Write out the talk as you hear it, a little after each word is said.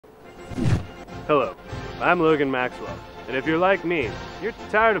Hello, I'm Logan Maxwell, and if you're like me, you're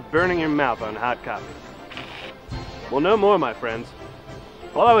tired of burning your mouth on hot coffee. Well, no more, my friends.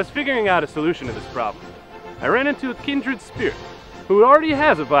 While I was figuring out a solution to this problem, I ran into a kindred spirit who already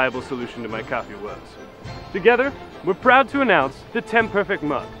has a viable solution to my coffee woes. Together, we're proud to announce the Temperfect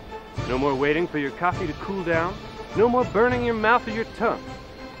Mug. No more waiting for your coffee to cool down, no more burning your mouth or your tongue,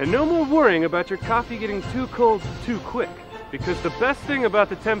 and no more worrying about your coffee getting too cold too quick, because the best thing about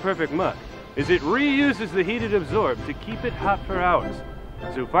the Temperfect Mug is it reuses the heat it absorbed to keep it hot for hours.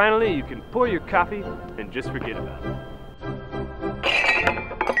 So finally, you can pour your coffee and just forget about it.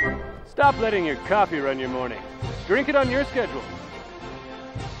 Stop letting your coffee run your morning. Drink it on your schedule.